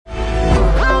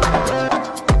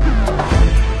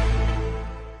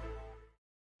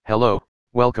Hello,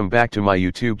 welcome back to my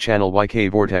YouTube channel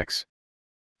ykVORTEX.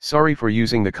 Sorry for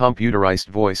using the computerized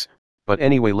voice, but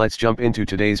anyway, let's jump into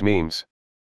today's memes.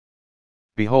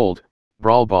 Behold,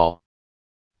 Brawl Ball.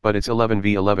 But it's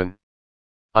 11v11.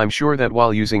 I'm sure that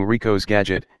while using Rico's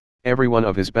gadget, every one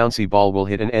of his bouncy ball will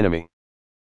hit an enemy.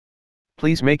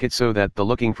 Please make it so that the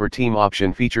looking for team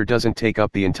option feature doesn't take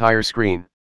up the entire screen.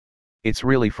 It's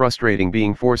really frustrating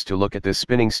being forced to look at this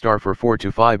spinning star for 4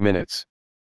 to 5 minutes.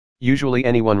 Usually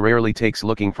anyone rarely takes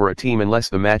looking for a team unless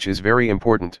the match is very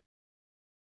important.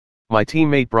 My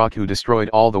teammate Brock who destroyed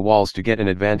all the walls to get an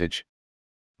advantage.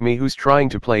 Me who's trying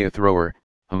to play a thrower,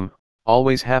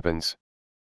 always happens.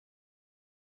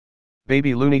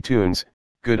 Baby Looney Tunes,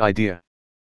 good idea.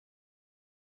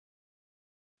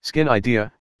 Skin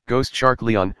idea, Ghost Shark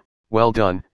Leon, well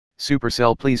done,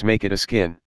 Supercell please make it a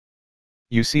skin.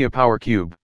 You see a power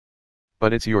cube.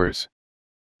 But it's yours.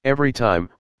 Every time,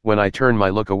 when I turn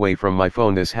my look away from my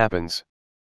phone this happens.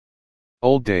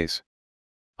 Old days.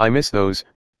 I miss those,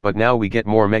 but now we get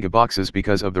more mega boxes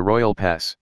because of the Royal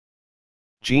Pass.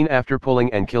 Gene after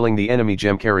pulling and killing the enemy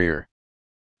gem carrier.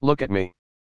 Look at me.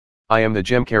 I am the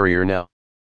gem carrier now.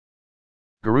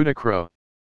 Garuda Crow.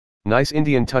 Nice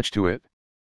Indian touch to it.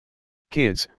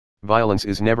 Kids, violence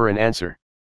is never an answer.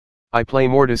 I play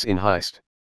Mortis in Heist.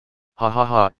 Ha ha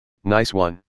ha, nice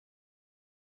one.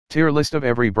 Tier list of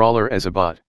every brawler as a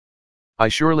bot. I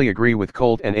surely agree with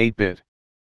Colt and 8-bit.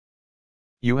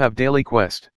 You have daily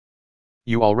quest.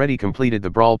 You already completed the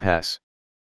Brawl Pass.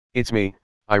 It's me,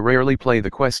 I rarely play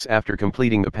the quests after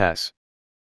completing the pass.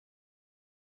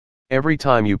 Every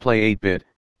time you play 8-bit,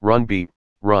 run B,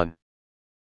 run.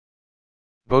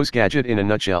 Bo's gadget in a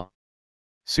nutshell.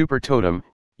 Super Totem,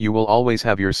 you will always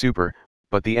have your super,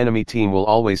 but the enemy team will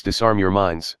always disarm your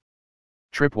mines.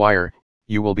 Tripwire,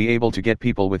 you will be able to get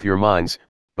people with your mines,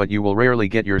 but you will rarely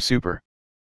get your super.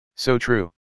 So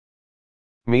true.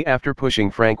 Me after pushing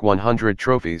Frank 100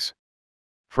 trophies.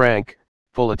 Frank,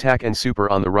 full attack and super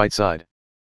on the right side.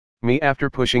 Me after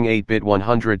pushing 8-bit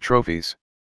 100 trophies.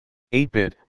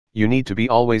 8-bit, you need to be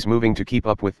always moving to keep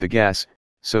up with the gas,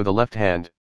 so the left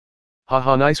hand.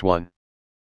 Haha, nice one.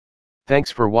 Thanks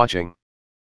for watching.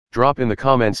 Drop in the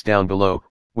comments down below,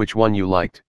 which one you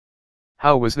liked.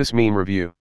 How was this meme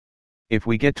review? If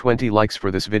we get 20 likes for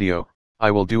this video,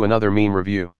 I will do another meme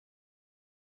review.